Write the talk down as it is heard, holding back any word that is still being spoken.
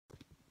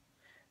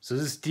So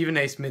this is Stephen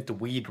A. Smith, the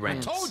weed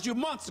rants. I told you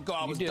months ago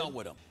I was done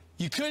with him.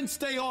 You couldn't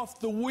stay off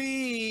the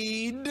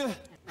weed. Now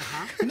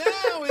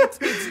it's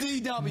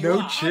DWI.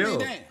 No chill. I mean,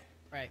 damn.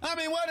 Right. I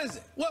mean, what is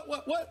it?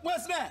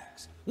 What's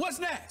next? What's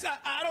next?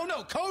 I don't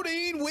know.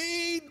 Codeine,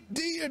 weed,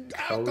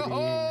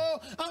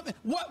 alcohol.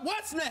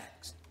 What's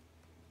next?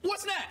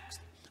 What's next?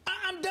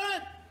 I'm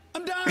done.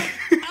 I'm done.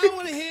 I don't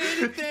want to hear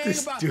anything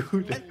this about.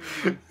 Dude.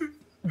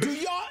 Do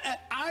y'all?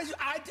 I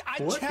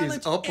what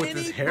challenge is up with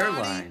anybody his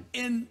hairline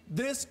in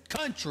this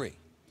country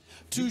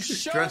to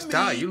show stressed me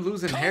out. You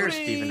losing codeine, hair,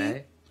 Stephen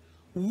A.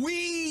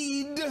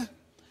 Weed,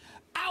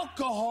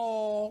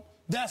 alcohol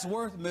that's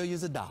worth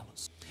millions of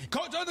dollars.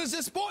 Coach, this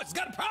is sports.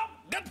 Got a problem?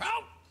 Got a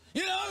problem?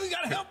 You know, you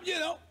got to help. You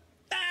know,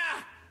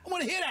 I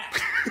want to hear that.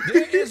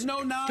 There is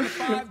no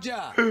 9-to-5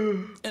 job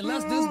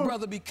unless this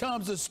brother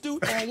becomes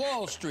astute on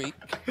Wall Street.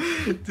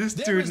 This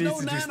dude needs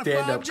to do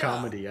stand-up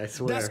comedy, I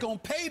swear. That's going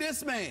to pay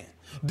this man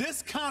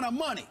this kind of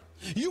money.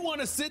 You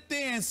want to sit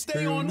there and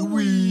stay on the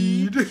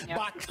weed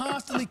by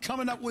constantly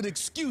coming up with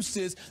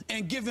excuses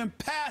and giving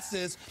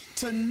passes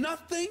to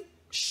nothing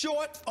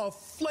short of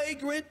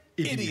flagrant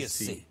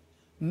idiocy.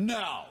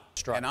 No.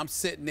 And I'm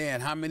sitting there,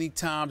 and how many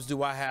times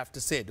do I have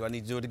to say it? Do I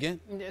need to do it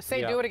again? Do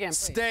it again, please.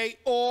 Stay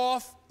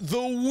off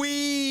the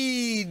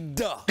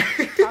weed. I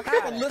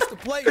have a list of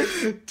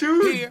players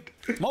Dude, here.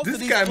 Most this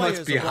of these guy players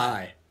must be are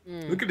high.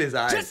 Look at his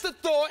eyes. Just a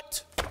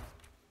thought.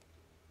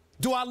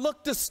 Do I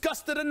look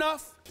disgusted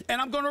enough?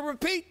 And I'm going to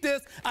repeat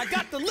this. I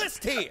got the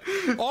list here.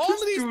 All of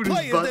these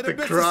players that have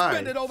been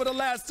suspended over the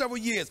last several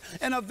years,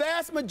 and a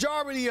vast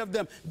majority of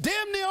them,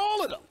 damn near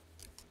all of them,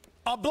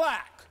 are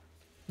black.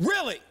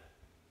 Really?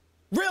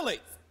 Really?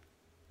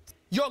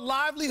 Your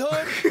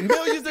livelihood,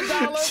 millions of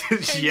dollars,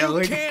 and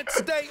yelling. You can't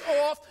stay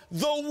off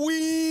the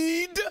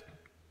weed?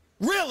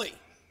 Really?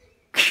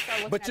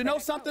 But you know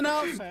something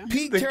else?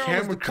 Pete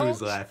Carroll is the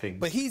coach, laughing.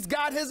 but he's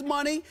got his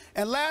money,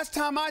 and last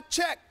time I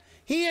checked,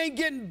 he ain't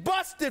getting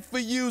busted for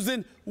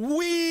using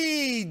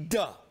weed.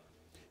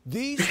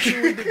 These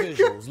two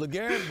individuals,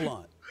 LeGarrette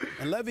Blount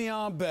and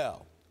Le'Veon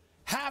Bell,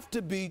 have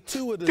to be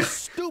two of the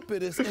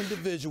stupidest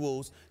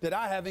individuals that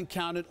I have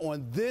encountered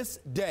on this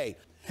day.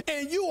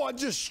 And you are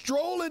just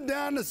strolling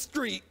down the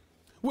street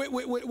with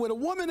a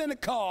woman in a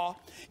car.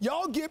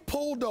 Y'all get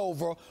pulled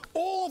over.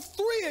 All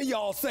three of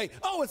y'all say,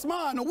 oh, it's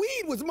mine. The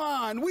weed was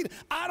mine.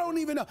 I don't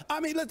even know. I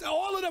mean,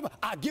 all of them,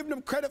 I give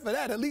them credit for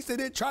that. At least they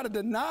didn't try to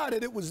deny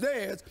that it was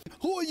theirs.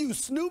 Who are you,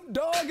 Snoop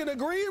Dogg in the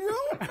green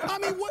room? I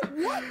mean, what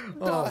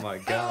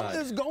the hell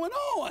is going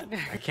on?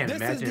 I can't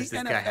imagine if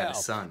this guy had a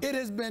son. It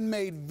has been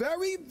made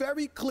very,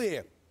 very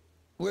clear,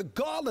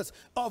 regardless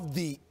of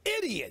the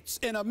idiots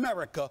in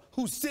America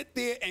who sit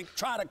there and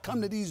try to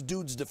come to these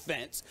dudes'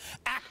 defense,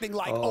 acting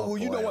like, oh, well,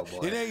 you know what,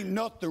 it ain't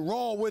nothing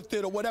wrong with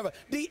it or whatever.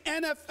 The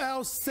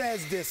NFL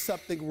says there's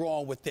something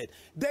wrong with it.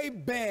 They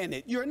ban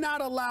it. You're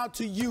not allowed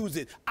to use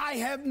it. I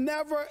have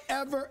never,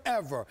 ever,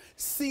 ever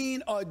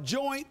seen a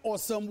joint or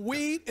some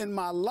weed in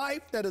my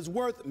life that is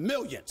worth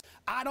millions.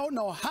 I don't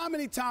know how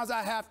many times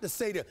I have to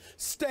say to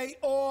stay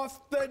off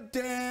the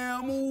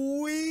damn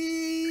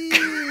weed.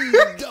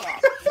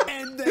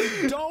 And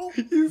they don't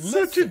He's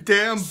such a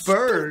damn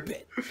bird.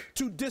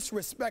 To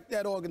disrespect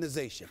that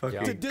organization,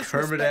 Fucking to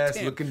disrespect Kermit-ass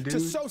him, looking dude. to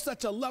show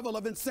such a level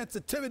of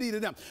insensitivity to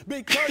them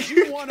because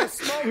you want to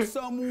smoke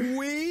some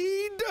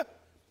weed.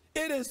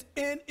 It is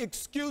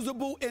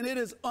inexcusable and it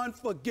is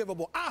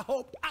unforgivable. I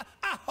hope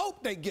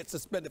they get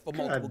suspended for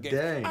multiple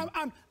games.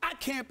 I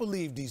can't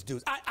believe these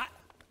dudes.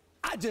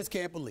 I just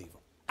can't believe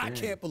them. I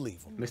can't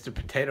believe them. Mr.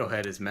 Potato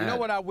Head is mad. You know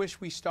what I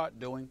wish we start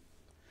doing?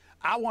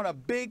 I want a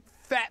big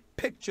fat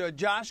picture of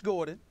Josh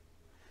Gordon,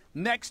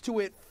 next to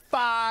it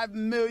 $5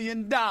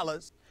 million,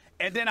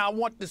 and then I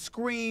want the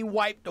screen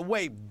wiped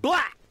away,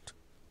 blacked.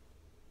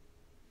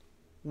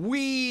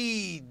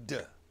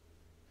 Weed.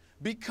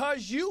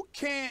 Because you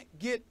can't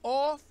get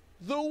off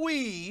the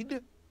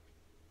weed,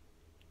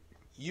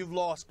 you've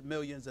lost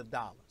millions of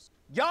dollars.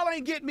 Y'all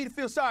ain't getting me to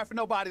feel sorry for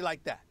nobody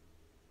like that.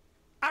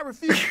 I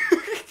refuse.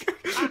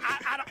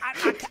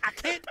 I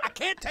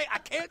can't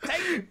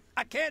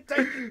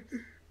take it.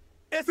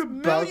 It's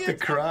millions of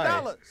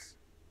dollars.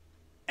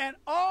 And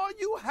all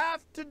you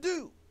have to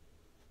do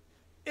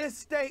is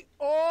stay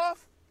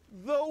off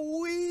the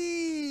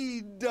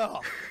weed.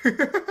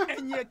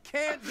 And you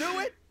can't do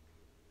it?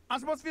 I'm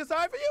supposed to feel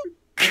sorry for you?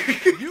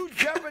 You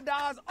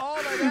jeopardize all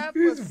of that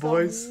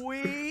for some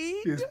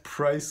weed? Is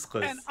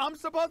priceless. And I'm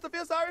supposed to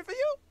feel sorry for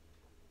you?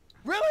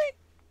 Really?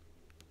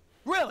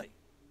 Really?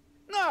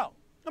 No,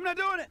 I'm not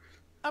doing it.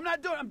 I'm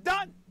not doing it. I'm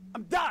done.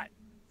 I'm done.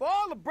 For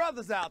all the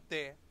brothers out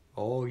there.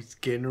 Oh, he's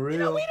getting real. You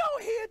know, we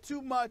don't hear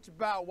too much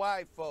about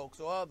white folks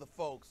or other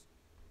folks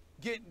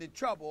getting in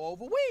trouble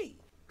over weed.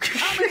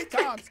 How many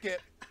times, Skip?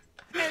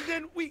 And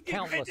then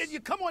and then you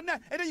come on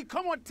and then you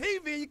come on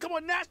TV and you come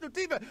on national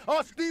TV.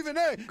 Oh, Stephen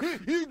A.,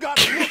 you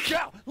gotta look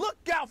out. Look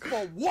out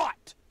for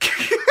what?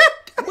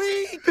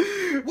 Weed,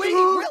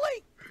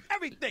 really?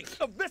 Everything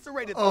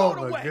eviscerated, thrown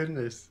away. Oh my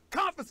goodness.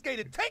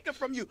 Confiscated, taken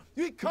from you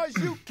because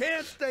you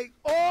can't stay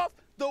off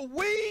the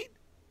weed?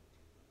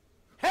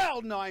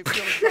 Hell no, I ain't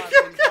feeling sorry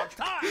for you.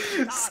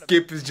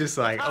 Skip is just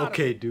like,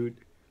 okay, dude.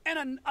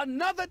 And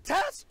another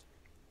test?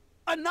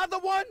 Another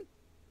one?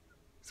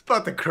 It's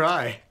about to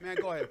cry. Man,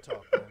 go ahead and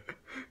talk, man.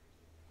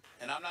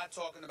 And I'm not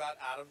talking about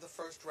out of the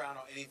first round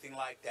or anything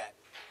like that,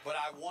 but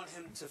I want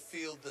him to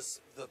feel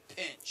the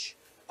pinch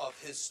of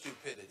his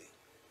stupidity.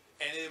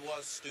 And it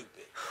was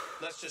stupid.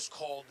 Let's just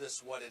call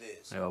this what it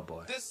is. Oh,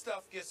 boy. This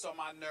stuff gets on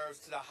my nerves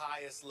to the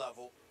highest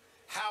level.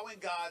 How in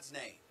God's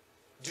name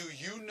do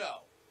you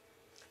know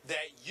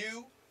that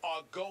you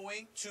are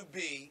going to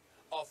be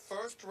a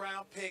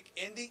first-round pick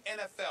in the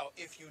NFL?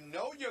 If you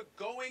know you're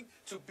going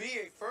to be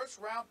a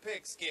first-round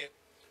pick, Skip,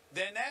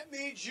 then that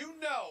means you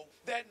know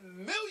that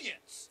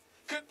millions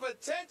could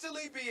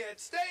potentially be at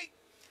stake,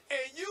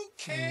 and you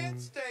can't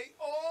stay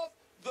off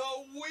the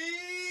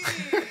weed.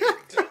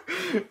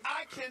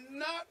 I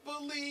cannot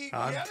believe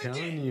yet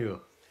again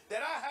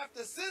that I have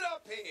to sit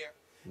up here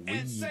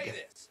and say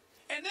this.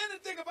 And then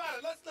to think about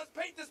it, let's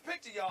paint this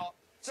picture, y'all,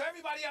 so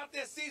everybody out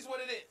there sees what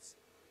it is.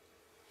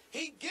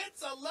 He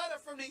gets a letter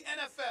from the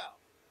NFL,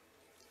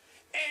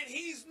 and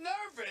he's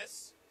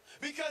nervous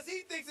because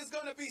he thinks it's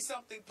going to be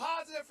something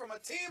positive from a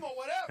team or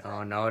whatever.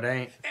 Oh, no, it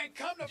ain't. And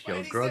come to Your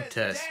find, he drug says,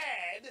 test.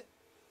 Dad,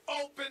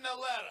 open the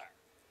letter.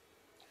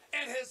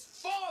 And his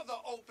father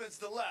opens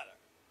the letter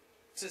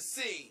to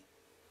see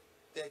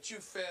that you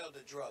failed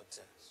the drug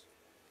test.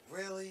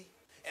 Really?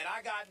 And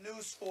I got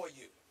news for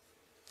you.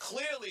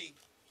 Clearly,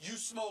 you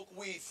smoke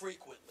weed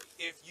frequently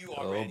if you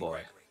are Randy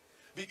Gregory.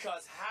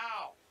 Because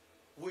how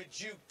would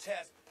you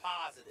test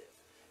positive?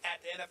 At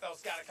the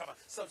NFL's got to come up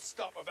some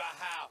stuff about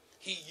how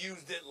he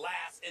used it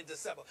last in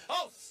December.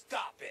 Oh,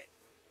 stop it.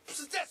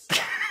 Just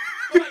stop.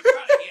 Nobody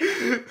trying to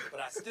hear that.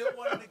 But I still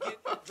want him to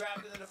get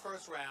drafted in the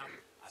first round.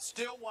 I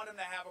still want him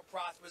to have a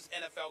prosperous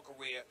NFL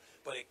career.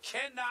 But it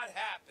cannot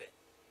happen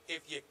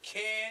if you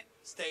can't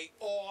stay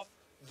off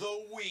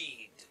the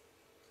weed.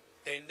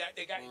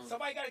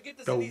 Somebody got to get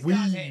this in these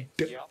guys' heads.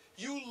 Yep.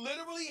 You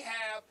literally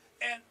have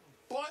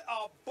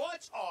a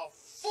bunch of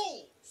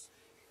fools,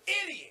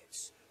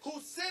 idiots, who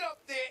sit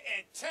up there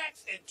and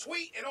text and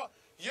tweet and all.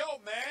 Yo,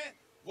 man,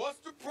 what's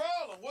the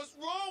problem? What's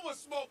wrong with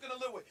smoking a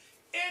little bit?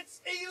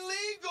 It's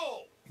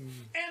illegal.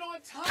 And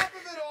on top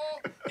of it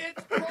all,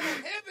 it's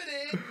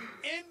prohibited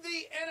in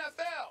the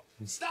NFL.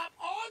 Stop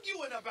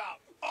arguing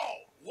about,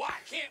 oh, why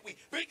can't we?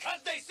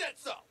 Because they said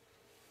so.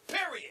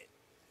 Period.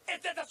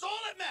 That's all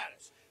that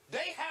matters.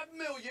 They have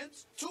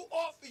millions to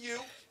offer you.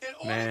 In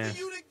order for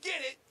you to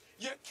get it,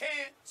 you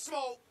can't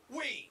smoke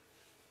weed.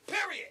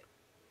 Period.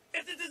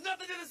 There's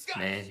nothing to discuss.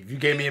 Man, if you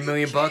gave me $1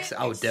 million,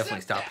 I would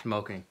definitely stop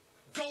smoking.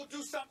 Go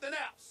do something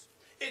else.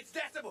 It's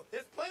that simple.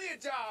 There's plenty of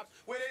jobs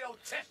where they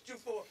don't test you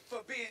for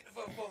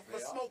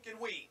smoking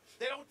weed.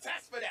 They don't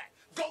test for that.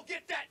 Go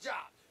get that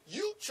job.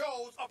 You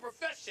chose a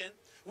profession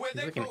where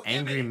they like an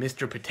angry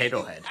Mr.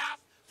 Potato Head. You have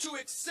to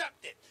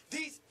accept it.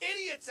 These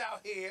idiots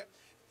out here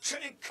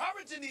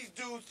encouraging these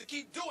dudes to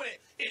keep doing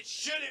it. It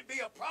shouldn't be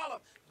a problem.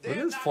 Look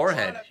at his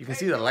forehead. You can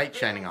see the light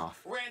shining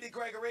off. Randy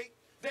Gregory.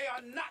 They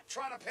are not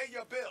trying to pay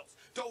your bills.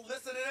 Don't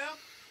listen to them.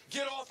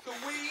 Get off the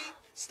weed.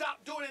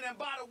 Stop doing it. And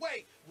by the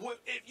way,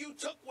 if you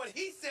took what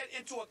he said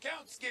into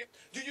account, Skip,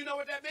 do you know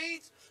what that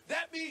means?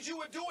 That means you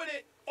were doing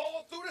it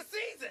all through the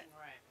season.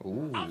 Right.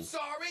 Ooh. I'm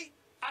sorry.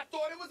 I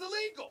thought it was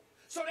illegal.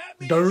 So that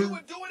means you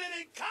were doing it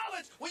in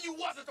college when you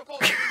wasn't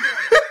supposed to be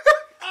doing it.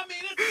 I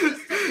mean,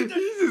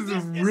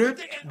 this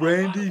ripped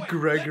Randy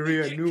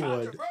Gregory a new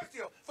one.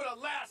 For the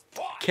last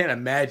part. Can't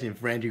imagine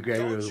if Randy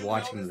Gregory was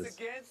watching this.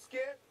 Again,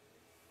 Skip?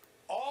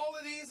 All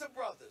of these are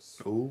brothers.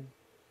 Ooh.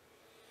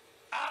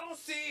 I don't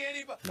see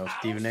anybody. No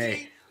Stephen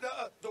A.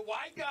 The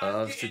white guy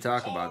loves to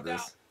talk about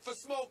this. For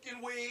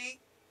smoking weed.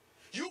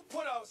 You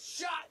put a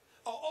shot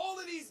of all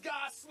of these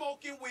guys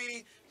smoking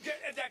weed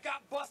that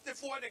got busted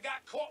for it, that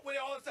got caught with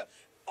it, all this stuff.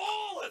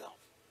 All of them.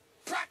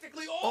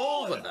 Practically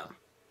all of them.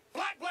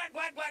 Black.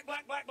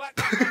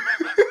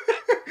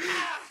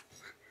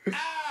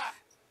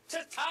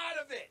 Just tired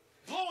of it.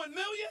 Blowing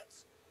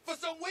millions for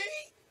some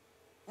weed?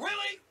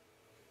 Really?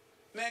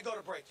 Man, go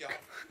to break, y'all.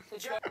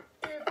 If you do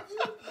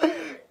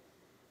it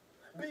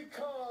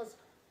because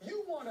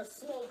you want to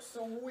smoke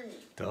some weed,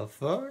 the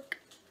fuck?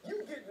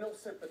 You get no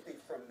sympathy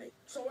from me.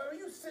 So are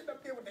you sitting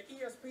up there with the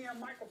ESPN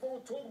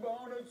microphone talking about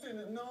all that shit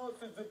and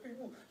nonsense and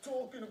people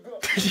talking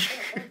about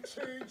I'm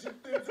changing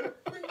things? Go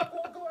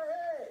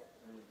ahead.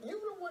 You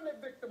the one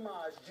that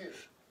victimized you.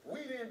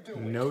 We didn't do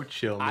it. No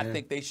chill, man. I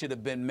think they should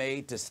have been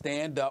made to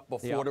stand up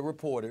before the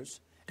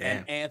reporters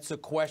and answer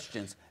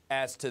questions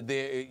as to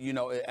their,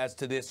 as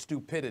to their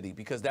stupidity,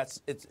 because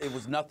it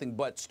was nothing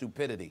but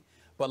stupidity.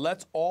 But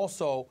let's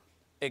also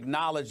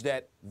acknowledge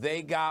that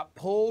they got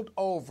pulled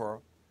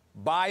over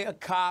by a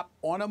cop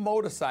on a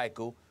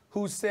motorcycle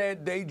who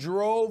said they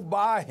drove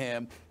by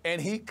him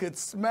and he could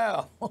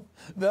smell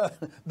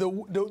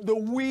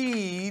the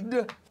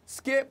weed.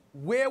 Skip,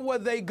 where were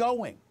they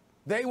going?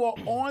 They were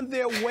on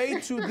their way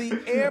to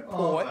the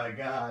airport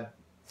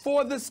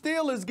for the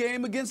Steelers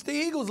game against the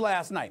Eagles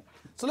last night.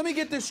 So let me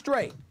get this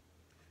straight.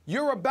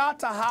 You're about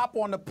to hop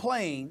on the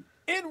plane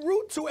en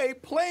route to a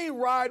plane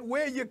ride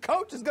where your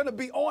coach is going to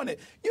be on it.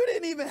 You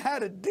didn't even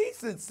have the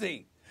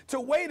decency to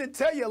wait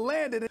until you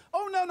landed.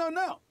 Oh, no, no,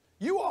 no.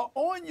 You are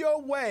on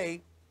your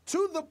way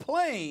to the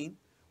plane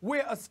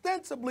where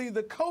ostensibly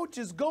the coach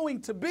is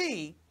going to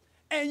be,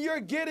 and you're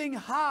getting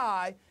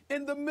high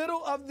in the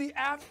middle of the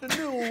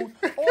afternoon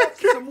off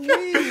some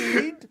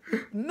weed,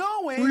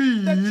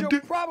 knowing that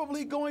you're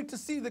probably going to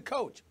see the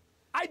coach.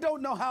 I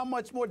don't know how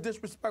much more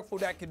disrespectful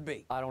that can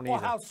be. I don't or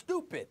either. how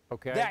stupid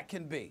that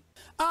can be.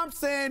 I'm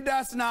saying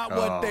that's not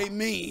what they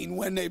mean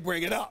when they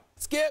bring it up.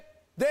 Skip,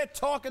 they're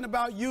talking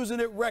about using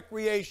it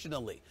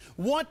recreationally,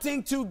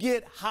 wanting to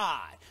get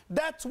high.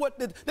 That's what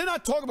they're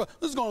not talking about.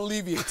 This is going to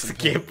alleviate some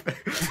pain.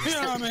 You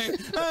know what I mean?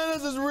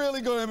 This is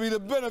really going to be to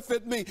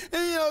benefit me.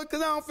 And, you know,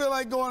 because I don't feel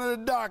like going to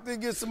the doctor and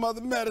get some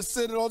other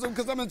medicine and all that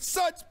because I'm in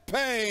such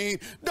pain.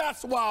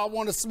 That's why I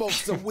want to smoke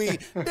some weed.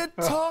 They're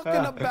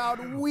talking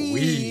about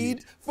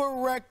weed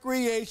for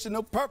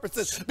recreational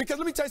purposes. Because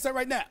let me tell you something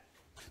right now.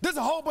 There's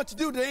a whole bunch of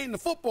dudes that ain't in the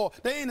football,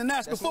 they ain't in the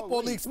National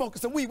Football League smoking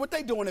some weed. What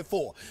they doing it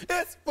for?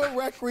 It's for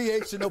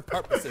recreational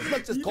purposes.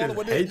 Let's just call it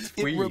what it is.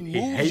 It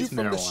removes you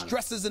from the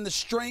stresses and the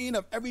strain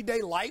of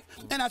everyday life,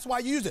 and that's why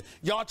you use it.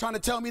 Y'all trying to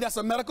tell me that's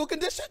a medical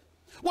condition?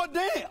 Well,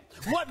 damn.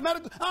 What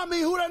medical? I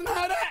mean, who doesn't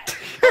have that?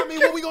 I mean,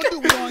 what we gonna do?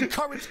 We gonna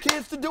encourage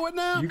kids to do it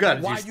now? You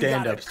gotta do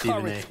stand-up,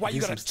 Stephen A. Why you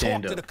gotta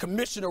talk to the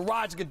commissioner,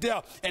 Roger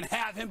Goodell, and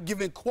have him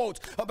giving quotes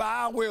about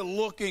how we're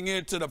looking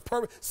into the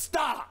purpose?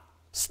 Stop.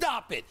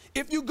 Stop it.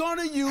 If you're going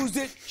to use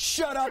it,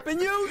 shut up and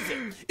use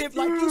it. If,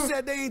 like you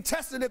said, they ain't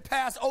testing it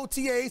past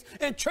OTAs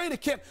and training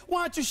camp,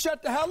 why don't you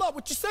shut the hell up?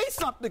 What you say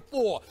something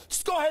for?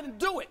 Just go ahead and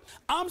do it.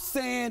 I'm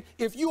saying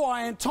if you are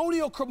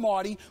Antonio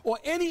Cromartie or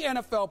any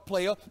NFL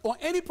player or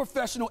any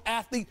professional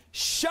athlete,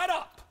 shut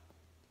up.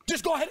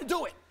 Just go ahead and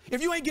do it.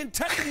 If you ain't getting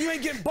tested, you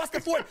ain't getting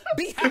busted for it,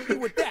 be happy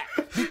with that.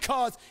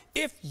 Because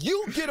if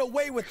you get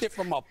away with it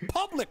from a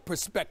public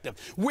perspective,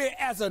 where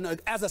as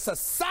a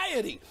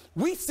society,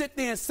 we sit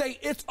there and say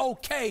it's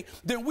okay,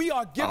 then we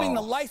are giving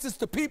the license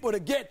to people to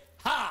get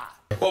high.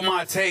 Well,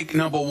 my take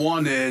number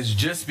one is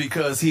just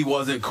because he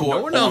wasn't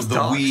caught on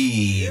the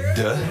weed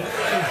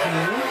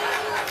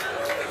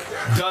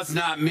does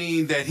not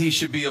mean that he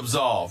should be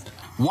absolved.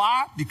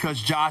 Why?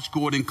 Because Josh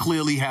Gordon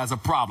clearly has a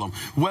problem.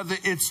 Whether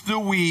it's the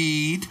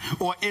weed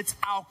or it's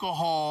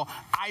alcohol,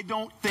 I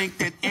don't think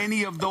that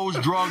any of those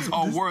drugs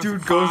are worth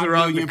 $5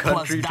 million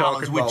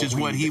plus, which is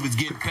what he was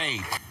getting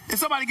paid. If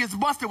somebody gets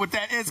busted with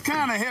that, it's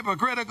kind of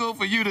hypocritical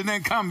for you to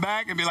then come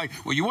back and be like,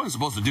 well, you weren't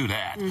supposed to do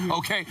that,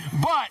 okay?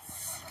 But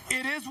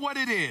it is what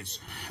it is,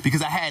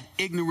 because I had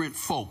ignorant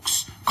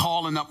folks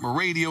calling up my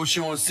radio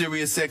show on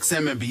Sirius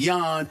XM and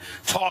beyond,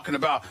 talking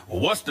about,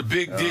 well, what's the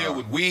big deal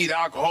with weed,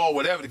 alcohol,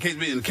 whatever the case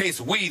may be. In the case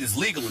of weed, it's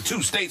legal in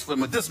 2 states for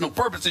medicinal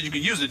purposes. You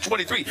can use it in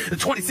 23 to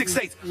 26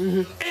 states.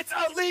 It's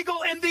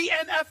illegal in the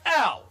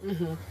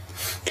NFL.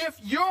 If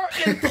your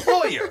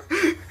employer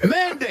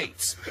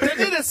mandates that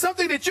it is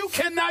something that you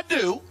cannot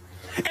do,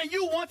 and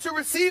you want to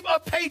receive a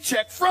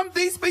paycheck from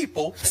these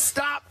people,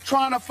 stop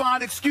trying to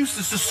find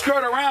excuses to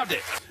skirt around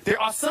it.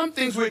 There are some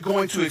things we're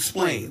going to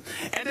explain.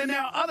 And then there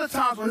are other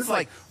times when it's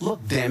like, look,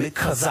 damn it,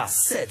 because I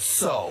said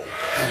so.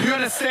 You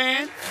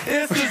understand?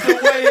 This is the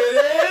way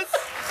it is.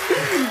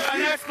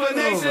 An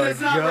explanation is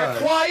not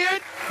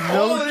required.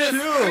 All of this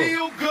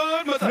feel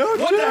good. What the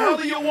hell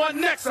do you want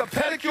next? A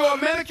pedicure or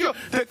manicure?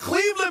 The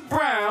Cleveland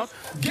Browns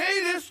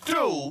gave this dude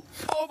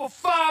over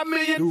 $5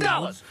 million.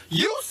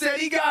 You said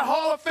he got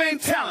Hall of Fame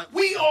talent.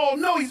 We all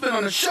know he's been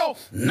on the show.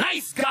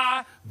 Nice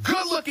guy,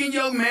 good-looking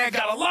young man,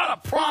 got a lot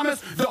of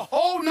promise, the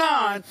whole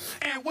nine.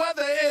 And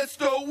whether it's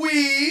the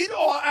weed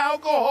or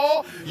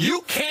alcohol,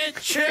 you can't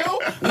chill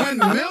when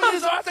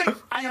millions are thinking,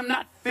 I am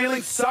not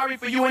feeling sorry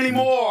for you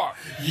anymore.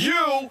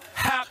 You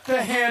have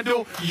to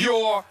handle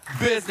your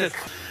business.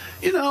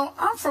 You know,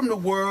 I'm from the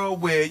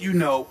world where, you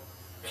know,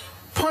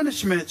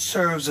 punishment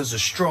serves as a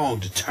strong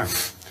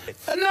deterrent.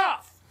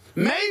 Enough.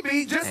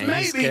 Maybe, just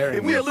maybe,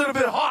 if we're a little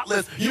bit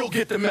heartless, you'll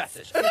get the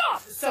message.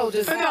 Enough. So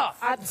just enough.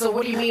 So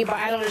what do you mean by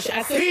I don't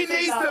understand? He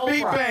needs to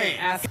be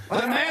banned.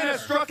 The man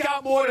has struck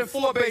out more than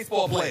 4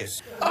 baseball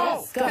players.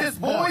 Oh, his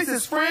boys,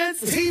 his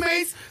friends,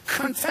 teammates,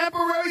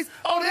 contemporaries.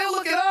 Oh, they'll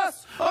look at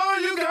us. Oh,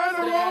 you got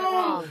it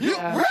wrong. You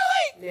really?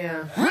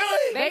 Yeah.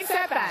 Really? They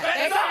said that.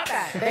 They said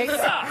that. They said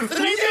that. Who's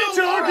he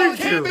talking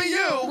to? Can't be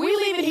you. We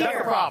leave it here.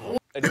 That's a problem.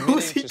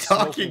 Who's he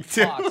talking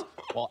to?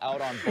 While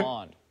out on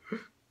bond.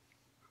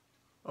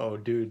 Oh,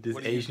 dude, this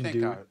Asian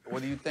dude.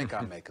 What do you think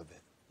I make of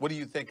it? What do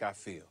you think I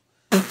feel?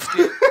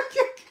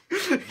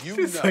 You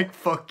It's know like,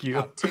 fuck you.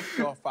 how ticked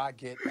off I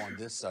get on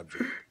this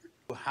subject.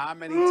 How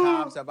many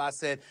times have I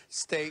said,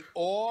 stay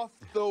off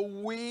the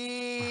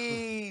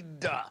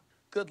weed?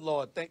 Good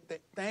Lord, thank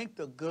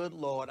the good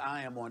Lord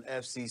I am on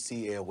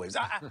FCC airwaves.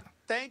 I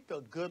thank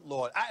the good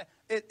Lord.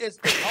 It's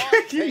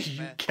hard to take,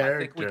 man. I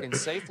think we can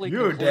safely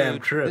You're a damn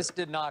conclude trip. this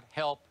did not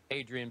help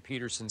Adrian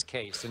Peterson's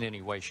case in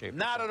any way, shape, or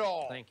Not form. at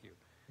all. Thank you.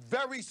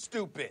 Very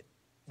stupid.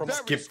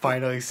 Skip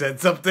finally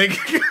said something.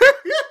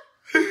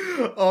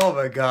 Oh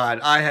my god,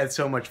 I had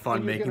so much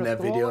fun making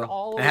that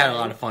video. I had a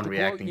lot of fun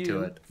reacting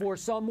to it. For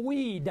some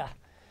weed.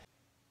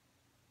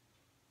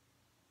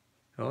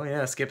 Oh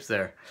yeah, Skip's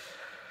there.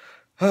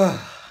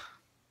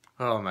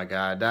 Oh my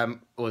god, that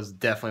was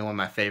definitely one of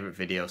my favorite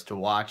videos to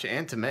watch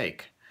and to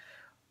make.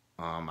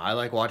 I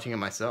like watching it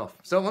myself.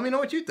 So let me know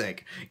what you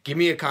think. Give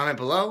me a comment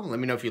below. Let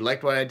me know if you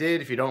liked what I did.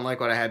 If you don't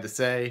like what I had to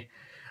say,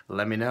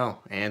 let me know.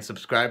 And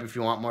subscribe if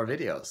you want more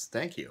videos.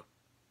 Thank you.